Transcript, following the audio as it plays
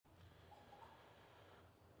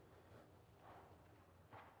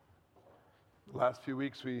Last few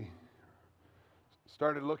weeks we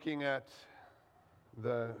started looking at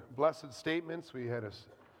the blessed statements. We had an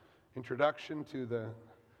introduction to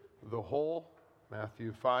the whole,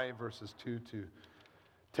 Matthew 5 verses 2 to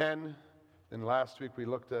 10. Then last week we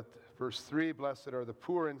looked at verse 3, blessed are the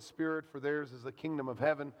poor in spirit, for theirs is the kingdom of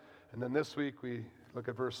heaven. And then this week we look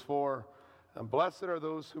at verse 4, and blessed are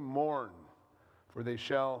those who mourn, for they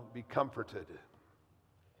shall be comforted.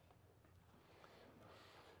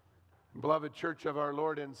 Beloved church of our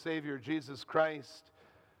Lord and Savior Jesus Christ,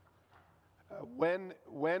 when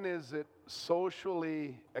is it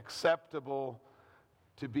socially acceptable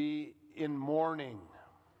to be in mourning?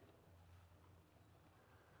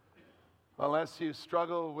 Unless you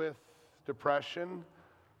struggle with depression,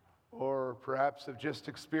 or perhaps have just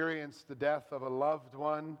experienced the death of a loved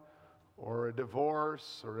one, or a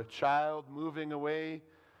divorce, or a child moving away,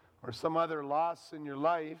 or some other loss in your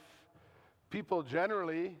life, people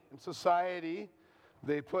generally in society,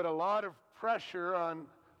 they put a lot of pressure on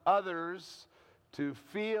others to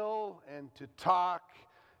feel and to talk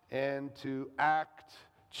and to act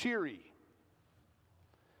cheery.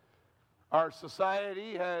 Our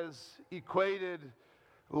society has equated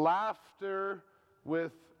laughter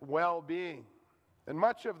with well-being. And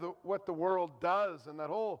much of what the world does, and that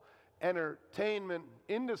whole entertainment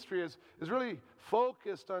industry is really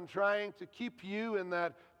focused on trying to keep you in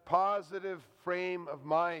that positive frame of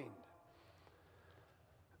mind.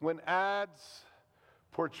 When ads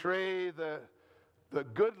portray the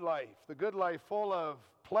good life full of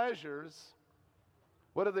pleasures,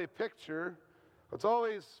 what do they picture? It's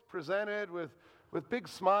always presented with big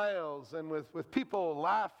smiles and with people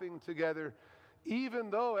laughing together, even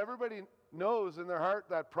though everybody knows in their heart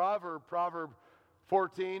that Proverb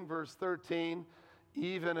 14 verse 13,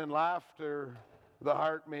 even in laughter the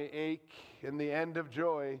heart may ache, and the end of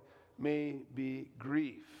joy may be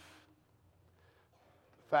grief.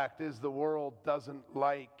 The fact is, the world doesn't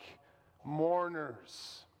like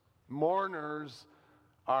mourners. Mourners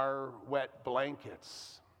are wet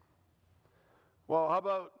blankets. Well, how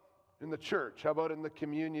about in the church? How about in the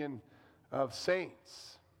communion of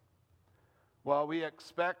saints? Well, we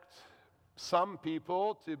expect some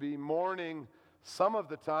people to be mourning some of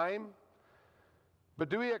the time, but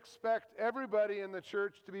do we expect everybody in the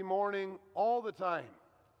church to be mourning all the time?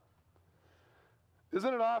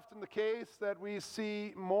 Isn't it often the case that we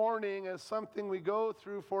see mourning as something we go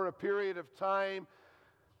through for a period of time,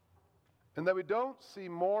 and that we don't see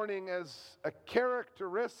mourning as a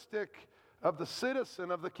characteristic of the citizen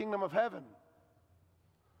of the kingdom of heaven?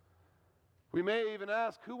 We may even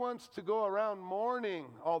ask, who wants to go around mourning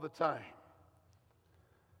all the time?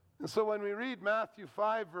 And so when we read Matthew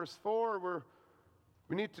 5 verse 4,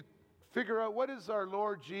 we need to figure out, what is our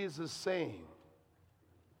Lord Jesus saying?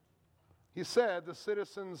 He said the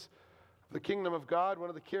citizens of the kingdom of God, one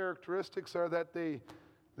of the characteristics are that they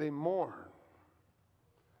mourn.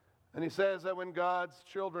 And he says that when God's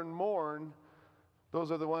children mourn,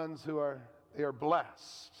 those are the ones who are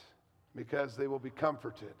blessed, because they will be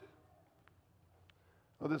comforted.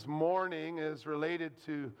 Well, this mourning is related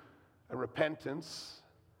to a repentance,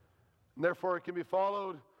 and therefore it can be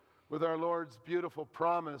followed with our Lord's beautiful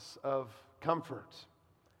promise of comfort.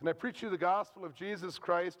 And I preach you the gospel of Jesus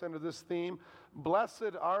Christ under this theme: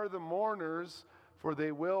 blessed are the mourners, for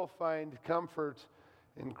they will find comfort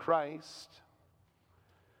in Christ.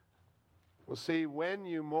 We'll see, when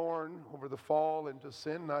you mourn over the fall into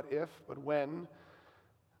sin, not if, but when,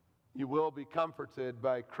 you will be comforted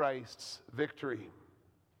by Christ's victory.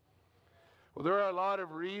 Well, there are a lot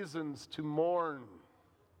of reasons to mourn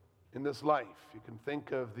in this life. You can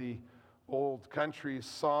think of the old country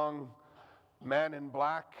song, Man in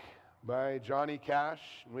Black, by Johnny Cash,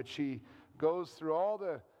 in which he goes through all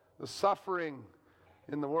the suffering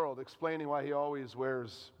in the world, explaining why he always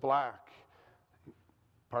wears black.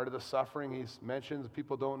 Part of the suffering he mentions,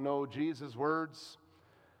 people don't know Jesus' words.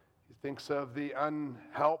 He thinks of the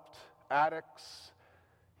unhelped addicts.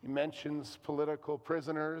 He mentions political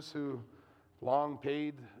prisoners who long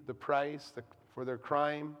paid the price for their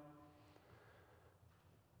crime.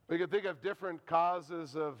 We can think of different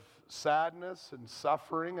causes of sadness and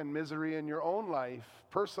suffering and misery in your own life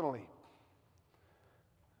personally.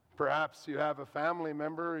 Perhaps you have a family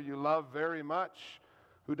member you love very much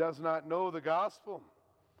who does not know the gospel,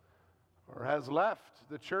 or has left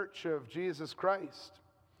the church of Jesus Christ.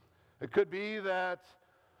 It could be that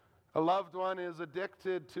a loved one is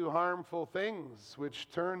addicted to harmful things, which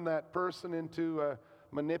turn that person into a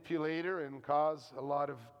manipulator and cause a lot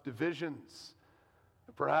of divisions.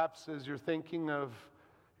 Perhaps as you're thinking of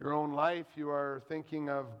your own life, you are thinking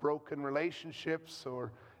of broken relationships,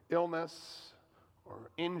 or illness,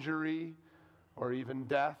 or injury, or even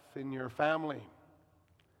death in your family.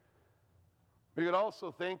 We could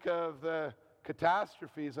also think of the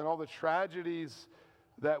catastrophes and all the tragedies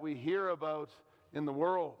that we hear about in the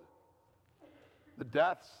world. The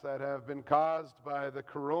deaths that have been caused by the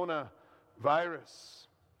coronavirus.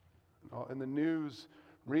 In the news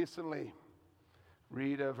recently,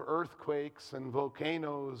 read of earthquakes and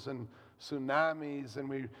volcanoes and tsunamis, and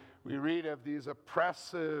we read of these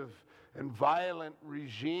oppressive and violent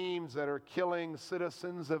regimes that are killing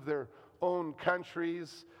citizens of their own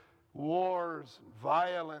countries, wars,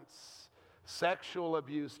 violence, sexual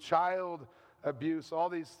abuse, child abuse, all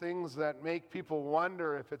these things that make people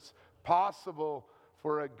wonder if it's possible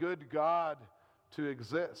for a good God to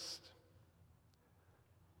exist.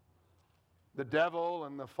 The devil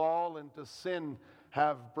and the fall into sin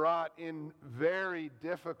have brought in very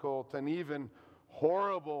difficult and even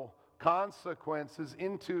horrible consequences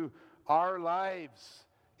into our lives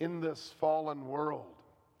in this fallen world.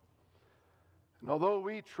 And although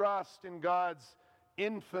we trust in God's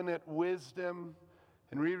infinite wisdom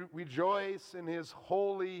and we rejoice in His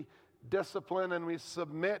holy discipline and we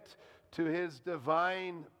submit to His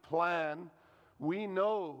divine plan, we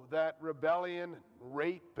know that rebellion,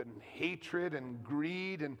 rape, and hatred, and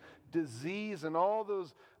greed, and disease, and all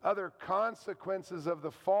those other consequences of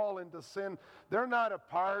the fall into sin, they're not a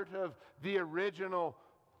part of the original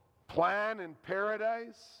plan in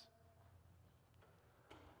paradise.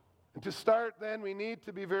 And to start then, we need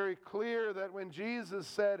to be very clear that when Jesus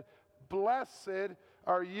said, "Blessed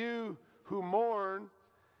are you who mourn,"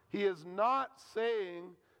 He is not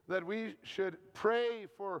saying that we should pray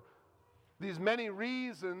for these many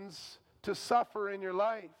reasons to suffer in your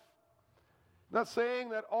life. Not saying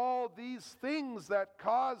that all these things that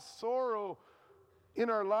cause sorrow in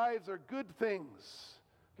our lives are good things.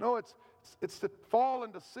 No, it's the fall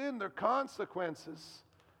into sin, they're consequences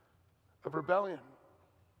of rebellion.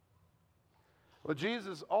 Well,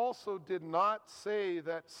 Jesus also did not say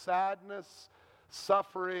that sadness,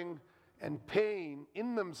 suffering, and pain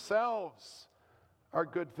in themselves are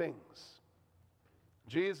good things.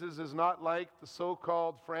 Jesus is not like the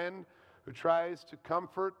so-called friend who tries to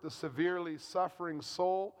comfort the severely suffering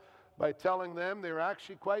soul by telling them they're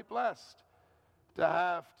actually quite blessed to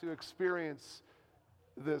have to experience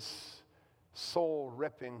this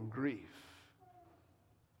soul-ripping grief.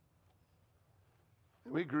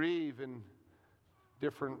 And we grieve in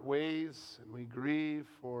different ways, and we grieve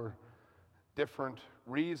for different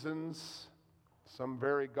reasons, some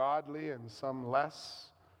very godly and some less.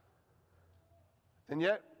 And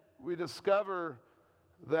yet we discover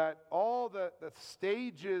that all the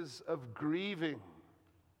stages of grieving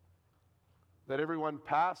that everyone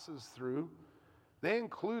passes through, they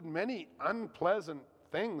include many unpleasant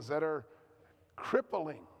things that are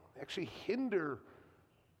crippling, actually hinder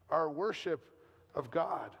our worship of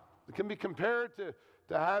God. It can be compared to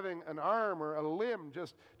having an arm or a limb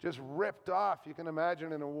just ripped off. You can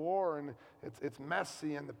imagine in a war, and it's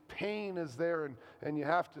messy, and the pain is there, and you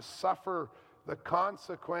have to suffer the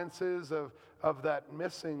consequences of that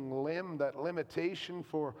missing limb, that limitation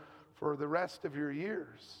for the rest of your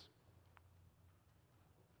years.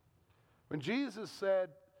 When Jesus said,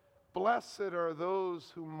 "Blessed are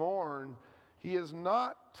those who mourn," He is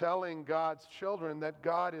not telling God's children that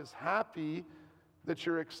God is happy that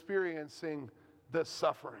you're experiencing this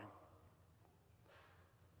suffering,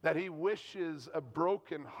 that He wishes a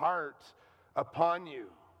broken heart upon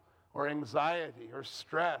you, or anxiety, or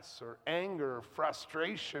stress, or anger, or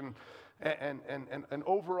frustration, and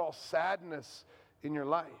overall sadness in your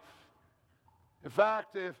life. In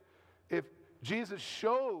fact, if Jesus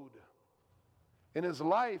showed in His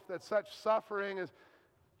life that such suffering is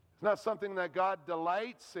not something that God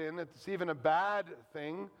delights in, it's even a bad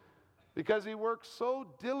thing, because He works so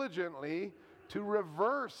diligently to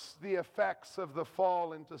reverse the effects of the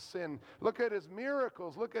fall into sin. Look at His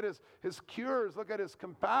miracles, look at His cures, look at His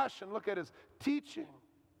compassion, look at His teaching.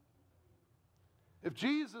 If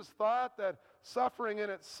Jesus thought that suffering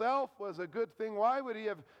in itself was a good thing, why would He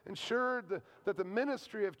have ensured that the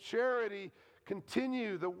ministry of charity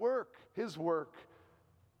continue the work, His work,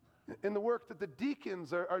 in the work that the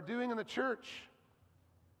deacons are doing in the church?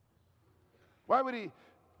 Why would He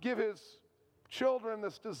give His children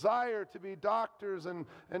this desire to be doctors and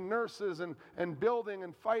nurses and building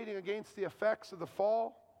and fighting against the effects of the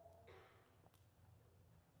fall?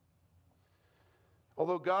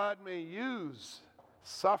 Although God may use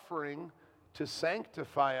suffering to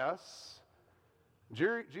sanctify us,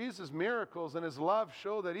 Jesus' miracles and His love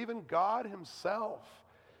show that even God Himself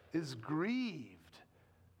is grieved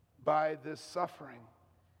by this suffering.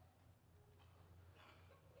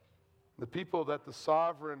 The people that the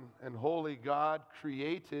sovereign and holy God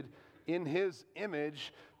created in His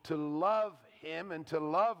image to love Him and to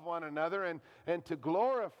love one another and to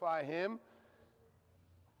glorify Him,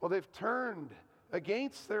 well, they've turned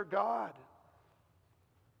against their God.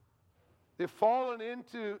 They've fallen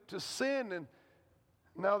into sin, and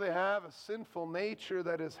now they have a sinful nature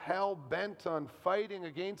that is hell-bent on fighting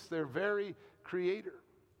against their very Creator.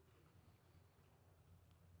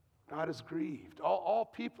 God is grieved. All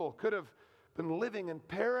people could have been living in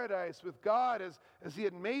paradise with God as He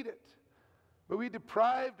had made it. But we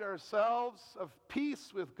deprived ourselves of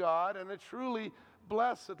peace with God and a truly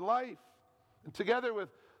blessed life. And together with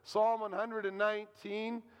Psalm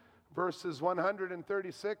 119, verses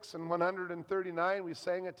 136 and 139, we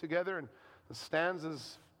sang it together, and the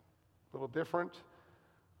stanza's a little different.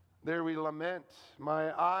 There we lament,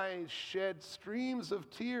 my eyes shed streams of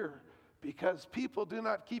tear because people do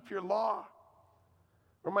not keep your law.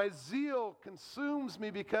 Or my zeal consumes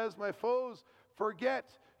me because my foes forget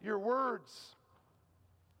your words.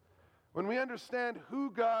 When we understand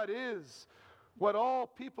who God is, what all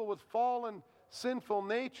people with fallen, sinful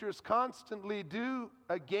natures constantly do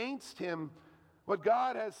against Him, what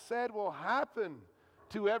God has said will happen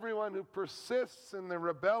to everyone who persists in the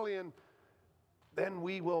rebellion, then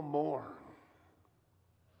we will mourn.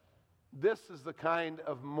 This is the kind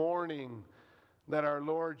of mourning that our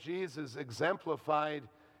Lord Jesus exemplified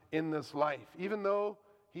in this life, even though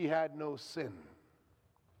He had no sin.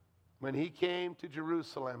 When He came to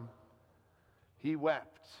Jerusalem, He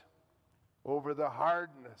wept over the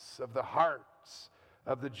hardness of the hearts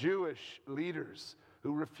of the Jewish leaders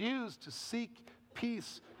who refused to seek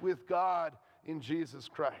peace with God in Jesus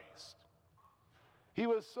Christ. He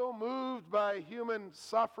was so moved by human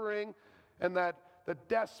suffering and the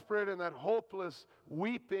desperate and that hopeless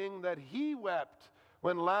weeping that He wept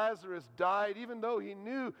when Lazarus died, even though He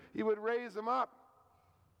knew He would raise him up.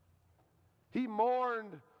 He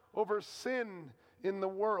mourned over sin in the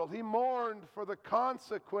world. He mourned for the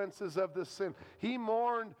consequences of the sin. He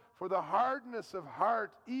mourned for the hardness of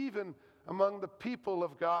heart even among the people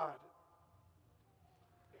of God.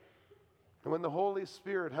 And when the Holy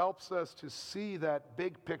Spirit helps us to see that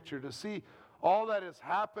big picture, to see all that is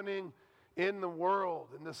happening in the world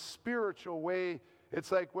in the spiritual way,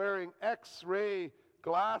 it's like wearing X-ray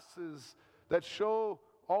glasses that show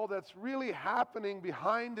all that's really happening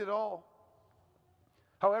behind it all.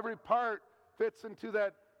 How every part fits into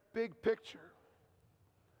that big picture.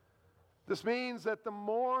 This means that the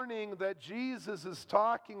mourning that Jesus is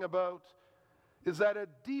talking about is at a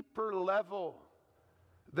deeper level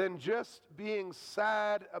than just being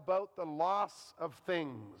sad about the loss of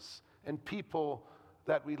things and people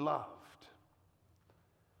that we loved.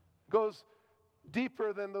 It goes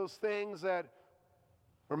deeper than those things that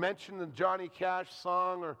were mentioned in the Johnny Cash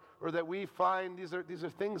song or that we find these are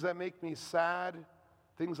things that make me sad,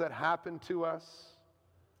 things that happen to us.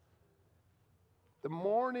 The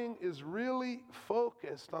mourning is really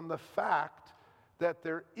focused on the fact that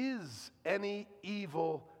there is any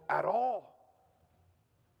evil at all.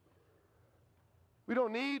 We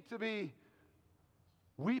don't need to be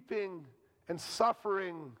weeping and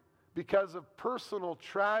suffering because of personal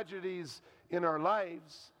tragedies in our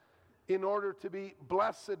lives in order to be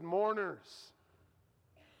blessed mourners.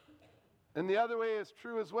 And the other way is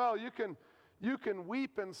true as well. You can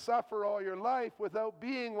weep and suffer all your life without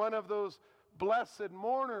being one of those blessed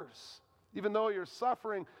mourners, even though your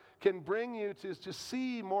suffering can bring you to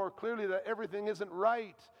see more clearly that everything isn't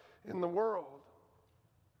right in the world.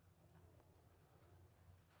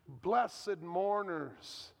 Blessed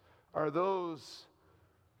mourners are those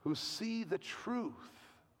who see the truth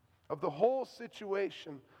of the whole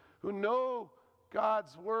situation, who know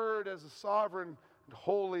God's word as a sovereign and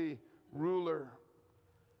holy ruler.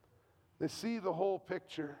 They see the whole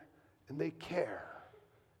picture and they care.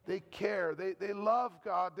 They care. They love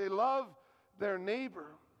God. They love their neighbor.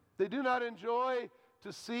 They do not enjoy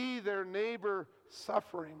to see their neighbor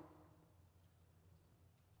suffering.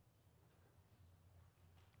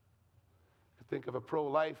 Think of a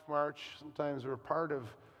pro-life march. Sometimes we're part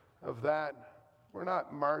of that. We're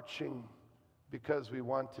not marching because we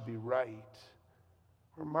want to be right.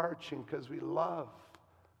 We're marching because we love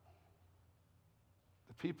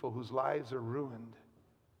the people whose lives are ruined.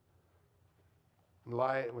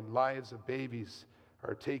 When lives of babies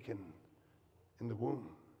are taken in the womb.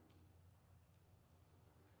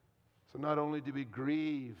 So not only do we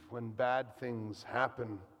grieve when bad things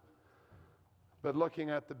happen, but looking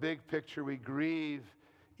at the big picture, we grieve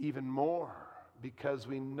even more because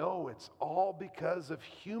we know it's all because of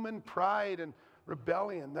human pride and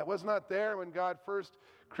rebellion that was not there when God first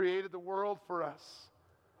created the world for us.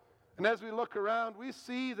 And as we look around, we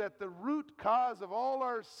see that the root cause of all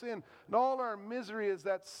our sin and all our misery is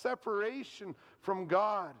that separation from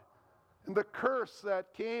God and the curse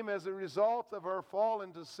that came as a result of our fall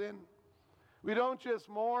into sin. We don't just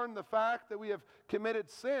mourn the fact that we have committed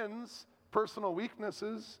sins, personal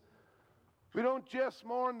weaknesses. We don't just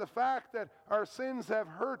mourn the fact that our sins have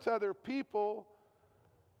hurt other people.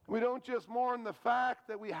 We don't just mourn the fact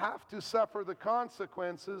that we have to suffer the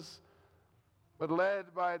consequences. But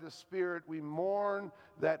led by the Spirit, we mourn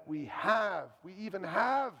that we even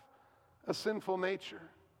have a sinful nature.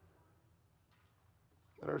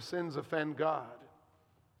 That our sins offend God,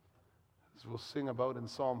 as we'll sing about in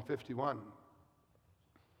Psalm 51.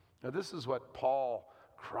 Now this is what Paul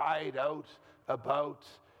cried out about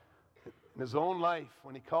in his own life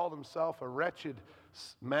when he called himself a wretched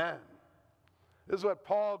man. This is what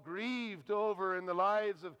Paul grieved over in the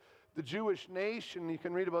lives of the Jewish nation. You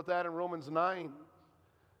can read about that in Romans 9.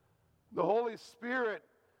 The Holy Spirit,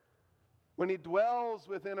 when He dwells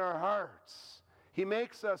within our hearts, He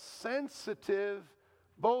makes us sensitive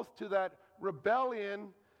both to that rebellion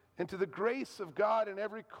and to the grace of God in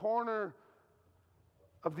every corner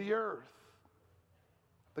of the earth.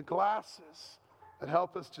 The glasses that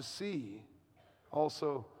help us to see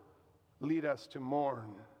also lead us to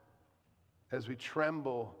mourn as we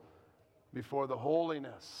tremble before the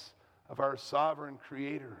holiness of our sovereign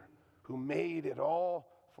Creator who made it all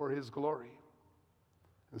for His glory.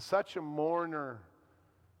 And such a mourner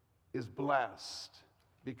is blessed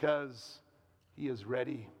because he is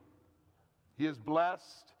ready. He is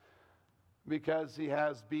blessed because he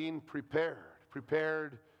has been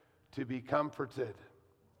prepared to be comforted.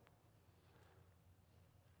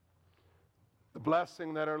 The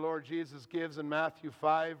blessing that our Lord Jesus gives in Matthew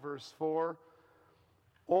 5, verse 4,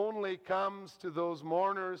 only comes to those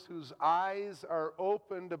mourners whose eyes are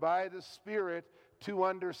opened by the Spirit to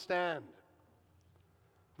understand.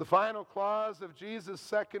 The final clause of Jesus'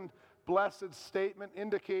 second blessed statement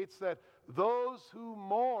indicates that those who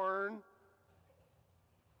mourn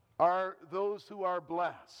are those who are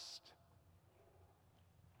blessed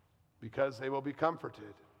because they will be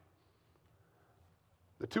comforted.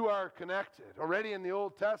 The two are connected. Already in the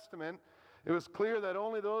Old Testament, it was clear that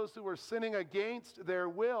only those who were sinning against their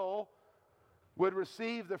will would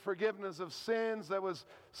receive the forgiveness of sins that was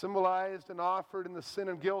symbolized and offered in the sin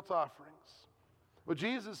and guilt offerings. Well,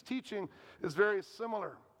 Jesus' teaching is very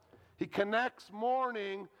similar. He connects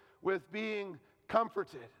mourning with being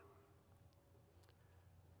comforted.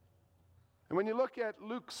 And when you look at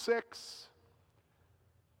Luke 6,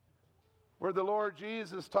 where the Lord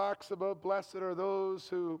Jesus talks about blessed are those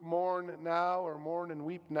who mourn now or mourn and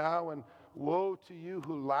weep now, and woe to you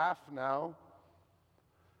who laugh now.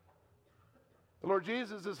 The Lord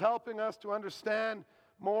Jesus is helping us to understand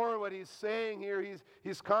more what He's saying here.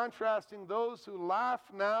 He's contrasting those who laugh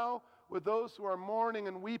now with those who are mourning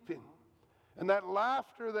and weeping. And that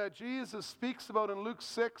laughter that Jesus speaks about in Luke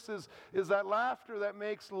 6 is that laughter that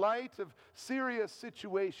makes light of serious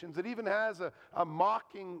situations. It even has a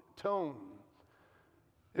mocking tone.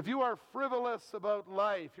 If you are frivolous about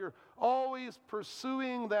life, you're always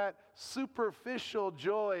pursuing that superficial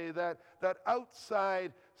joy, that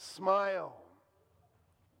outside smile.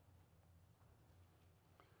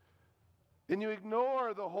 And you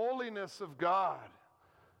ignore the holiness of God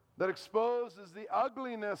that exposes the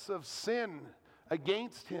ugliness of sin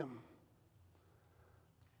against Him.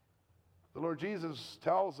 The Lord Jesus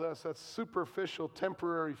tells us that superficial,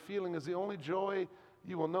 temporary feeling is the only joy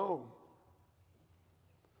you will know.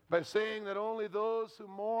 By saying that only those who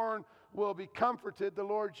mourn will be comforted, the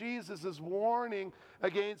Lord Jesus is warning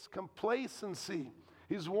against complacency.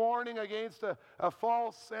 He's warning against a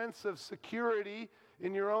false sense of security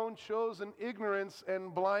in your own chosen ignorance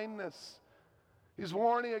and blindness. He's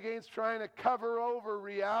warning against trying to cover over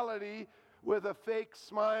reality with a fake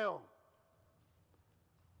smile,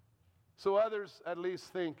 so others at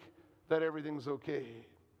least think that everything's okay.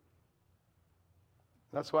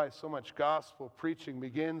 That's why so much gospel preaching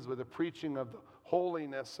begins with a preaching of the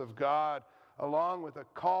holiness of God, along with a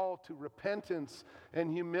call to repentance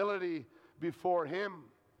and humility before Him.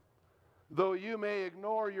 Though you may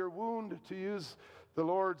ignore your wound, to use the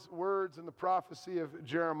Lord's words in the prophecy of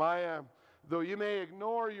Jeremiah, though you may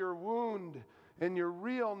ignore your wound and your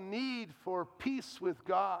real need for peace with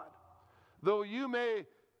God, though you may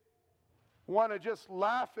want to just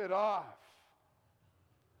laugh it off,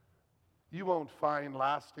 you won't find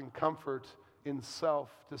lasting comfort in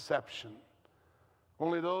self-deception.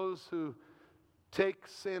 Only those who take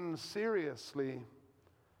sin seriously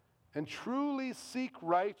and truly seek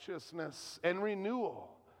righteousness and renewal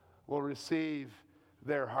will receive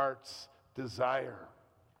their heart's desire.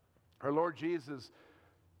 Our Lord Jesus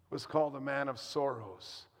was called a man of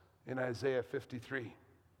sorrows in Isaiah 53.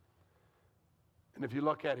 And if you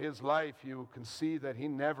look at his life, you can see that he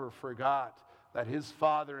never forgot that his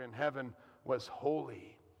Father in heaven was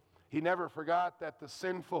holy. He never forgot that the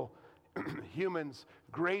sinful human's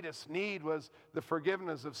greatest need was the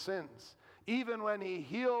forgiveness of sins. Even when he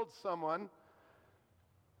healed someone,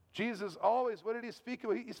 Jesus always, what did he speak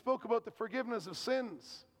about? He spoke about the forgiveness of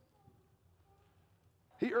sins.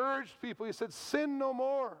 He urged people, he said, sin no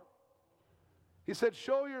more. He said,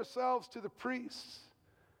 show yourselves to the priests.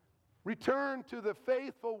 Return to the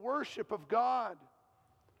faithful worship of God.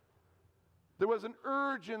 There was an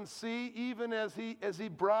urgency even as he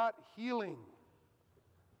brought healing.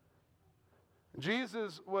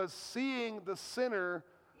 Jesus was seeing the sinner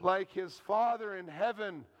like his Father in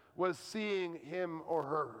heaven was seeing him or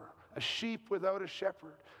her. A sheep without a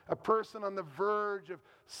shepherd. A person on the verge of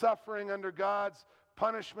suffering under God's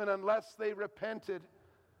punishment unless they repented.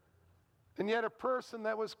 And yet a person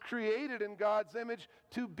that was created in God's image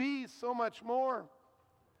to be so much more.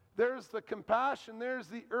 There's the compassion, there's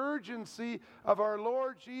the urgency of our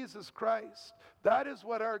Lord Jesus Christ. That is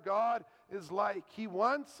what our God is like. He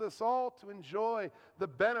wants us all to enjoy the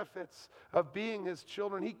benefits of being his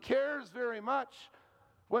children. He cares very much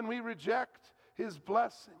when we reject his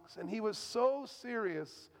blessings. And he was so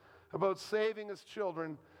serious about saving his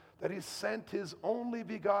children that he sent his only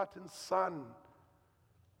begotten Son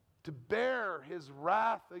to bear his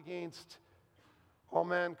wrath against all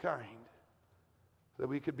mankind, that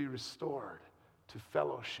we could be restored to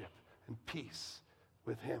fellowship and peace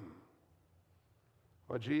with him.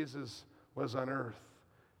 While Jesus was on earth,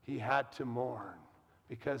 he had to mourn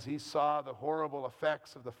because he saw the horrible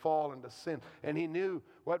effects of the fall into sin, and he knew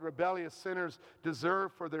what rebellious sinners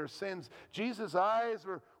deserve for their sins. Jesus' eyes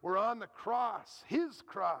were on the cross, his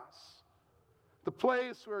cross, the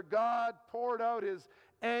place where God poured out his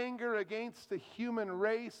anger against the human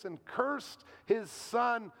race and cursed his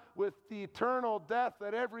Son with the eternal death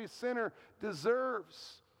that every sinner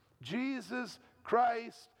deserves. Jesus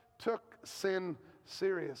Christ took sin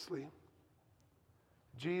seriously.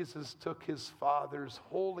 Jesus took his Father's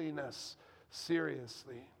holiness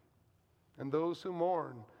seriously. And those who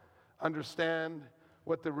mourn understand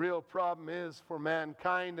what the real problem is for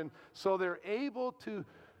mankind, and so they're able to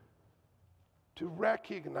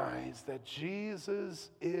recognize that Jesus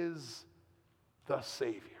is the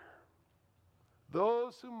Savior.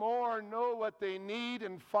 Those who mourn know what they need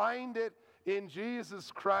and find it in Jesus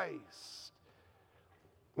Christ.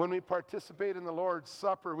 When we participate in the Lord's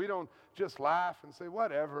Supper, we don't just laugh and say,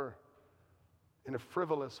 whatever, in a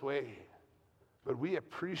frivolous way, but we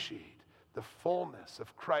appreciate the fullness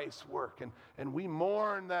of Christ's work, and we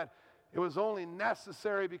mourn that it was only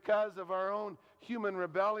necessary because of our own human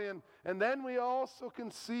rebellion. And then we also can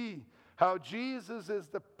see how Jesus is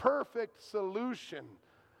the perfect solution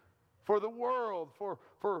for the world, for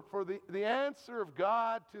the answer of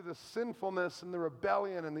God to the sinfulness and the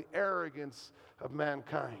rebellion and the arrogance of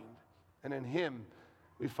mankind. And in him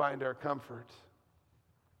we find our comfort.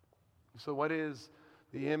 So what is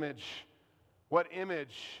the image? What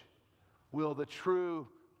image will the true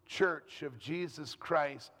church of Jesus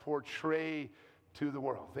Christ portray to the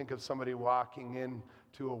world? Think of somebody walking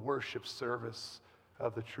into a worship service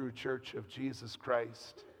of the true church of Jesus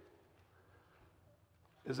Christ.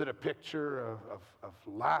 Is it a picture of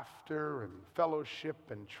laughter and fellowship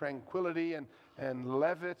and tranquility and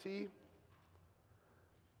levity?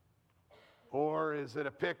 Or is it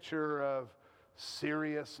a picture of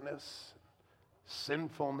seriousness,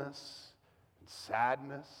 sinfulness, and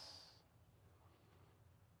sadness?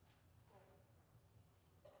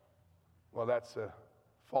 Well, that's a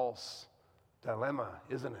false dilemma,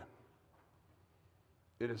 isn't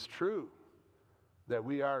it? It is true that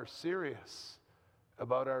we are serious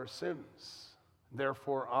about our sins,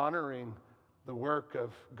 therefore honoring the work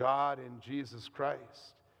of God in Jesus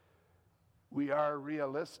Christ. We are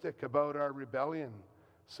realistic about our rebellion,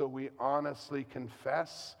 so we honestly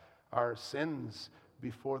confess our sins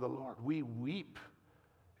before the Lord. We weep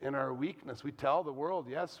in our weakness. We tell the world,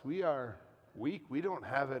 yes, we are weak. We don't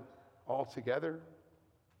have it all together.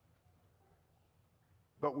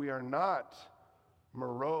 But we are not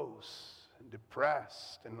morose and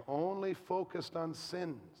depressed and only focused on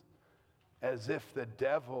sins as if the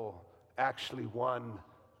devil actually won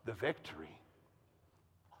the victory.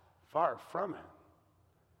 Far from it.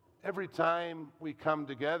 Every time we come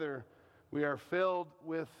together, we are filled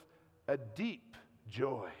with a deep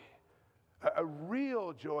joy, a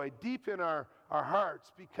real joy deep in our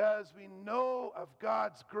hearts, because we know of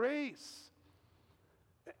God's grace.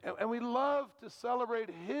 And we love to celebrate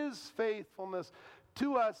his faithfulness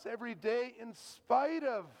to us every day in spite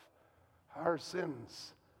of our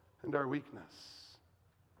sins and our weakness.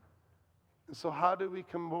 And so how do we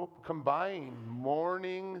combine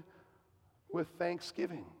mourning with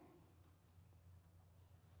thanksgiving?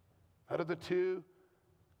 How do the two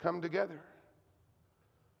come together?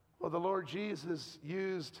 Well, the Lord Jesus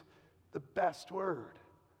used the best word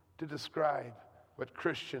to describe what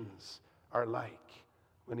Christians are like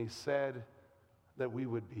when he said that we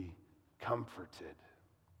would be comforted.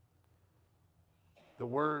 The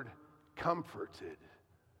word comforted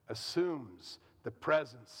assumes the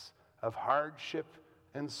presence of hardship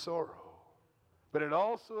and sorrow, but it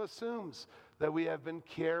also assumes that we have been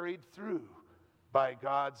carried through by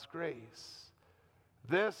God's grace.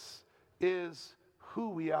 This is who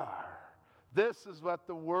we are. This is what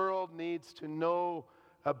the world needs to know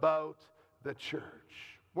about the church.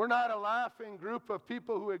 We're not a laughing group of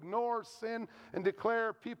people who ignore sin and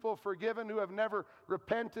declare people forgiven who have never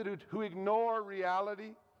repented, who ignore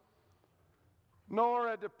reality,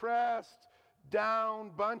 nor a depressed,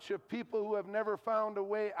 down bunch of people who have never found a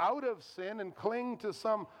way out of sin and cling to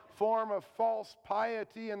some form of false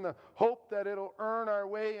piety in the hope that it'll earn our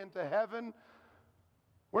way into heaven.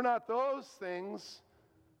 We're not those things.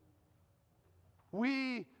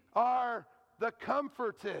 We are the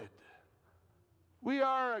comforted. We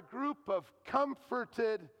are a group of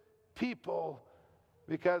comforted people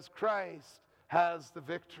because Christ has the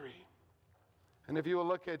victory. And if you will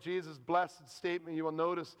look at Jesus' blessed statement, you will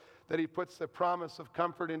notice that he puts the promise of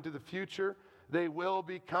comfort into the future. They will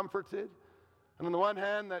be comforted. And on the one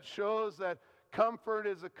hand, that shows that comfort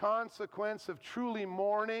is a consequence of truly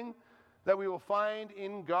mourning that we will find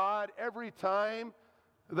in God every time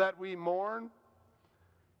that we mourn.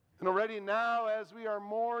 And already now, as we are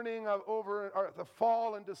mourning over the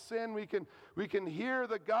fall into sin, we can hear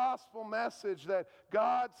the gospel message that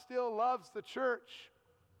God still loves the church.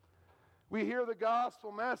 We hear the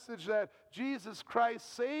gospel message that Jesus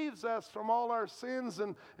Christ saves us from all our sins,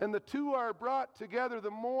 and the two are brought together,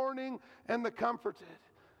 the mourning and the comforted.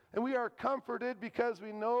 And we are comforted because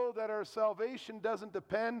we know that our salvation doesn't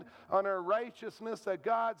depend on our righteousness, that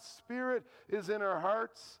God's Spirit is in our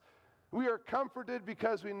hearts. We are comforted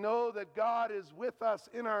because we know that God is with us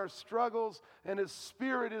in our struggles and His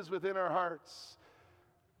Spirit is within our hearts.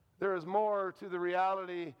 There is more to the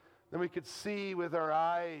reality than we could see with our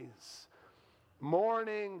eyes.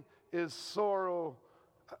 Mourning is sorrow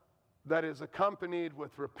that is accompanied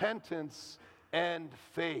with repentance and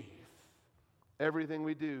faith. Everything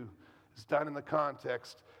we do is done in the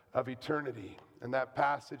context of eternity. And that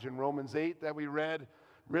passage in Romans 8 that we read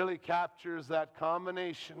really captures that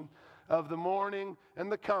combination of the mourning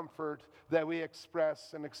and the comfort that we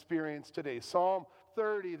express and experience today. Psalm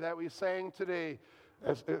 30 that we sang today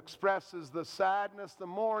expresses the sadness, the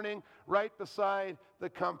mourning, right beside the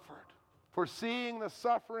comfort. For seeing the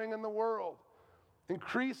suffering in the world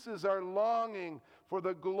increases our longing for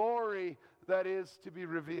the glory that is to be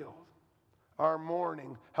revealed. Our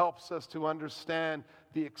mourning helps us to understand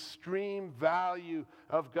the extreme value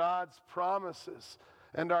of God's promises,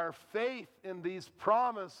 and our faith in these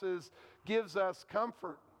promises gives us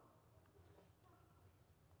comfort.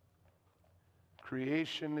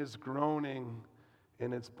 Creation is groaning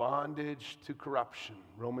in its bondage to corruption,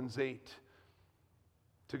 Romans 8.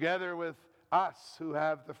 Together with us who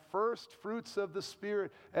have the first fruits of the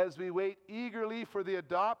Spirit as we wait eagerly for the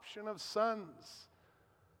adoption of sons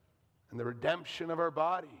and the redemption of our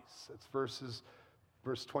bodies. That's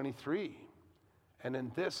verse 23. And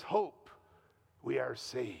in this hope we are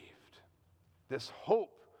saved. This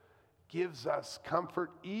hope gives us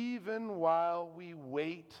comfort even while we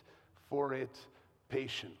wait for it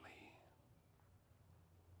patiently.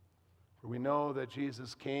 We know that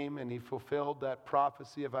Jesus came and He fulfilled that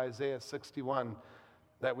prophecy of Isaiah 61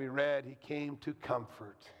 that we read. He came to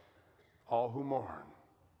comfort all who mourn,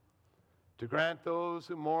 to grant those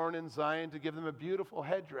who mourn in Zion, to give them a beautiful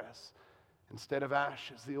headdress instead of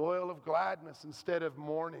ashes, the oil of gladness instead of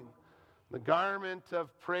mourning, the garment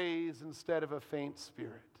of praise instead of a faint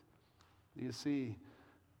spirit. Do you see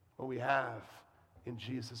what we have in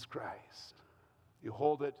Jesus Christ? You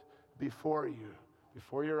hold it before you,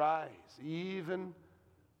 before your eyes, even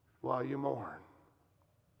while you mourn.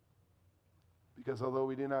 Because although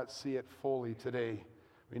we do not see it fully today,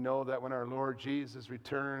 we know that when our Lord Jesus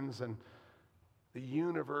returns and the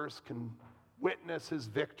universe can witness His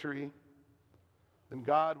victory, then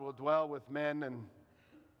God will dwell with men, and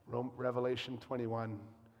Revelation 21,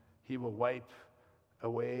 He will wipe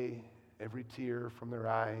away every tear from their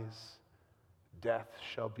eyes. Death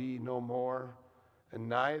shall be no more, and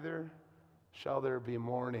neither shall there be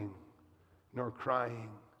mourning, nor crying,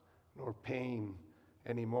 nor pain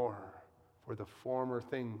anymore, for the former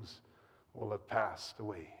things will have passed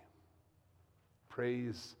away.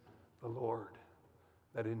 Praise the Lord,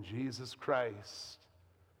 that in Jesus Christ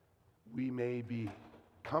we may be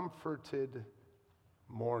comforted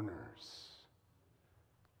mourners,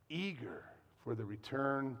 eager for the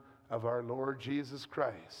return of our Lord Jesus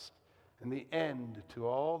Christ and the end to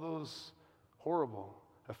all those horrible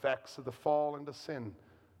effects of the fall into sin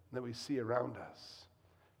that we see around us.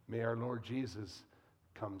 May our Lord Jesus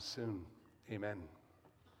come soon. Amen.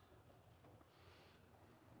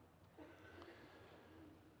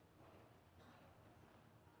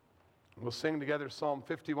 We'll sing together Psalm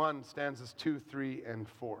 51, stanzas 2, 3, and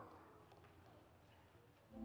 4.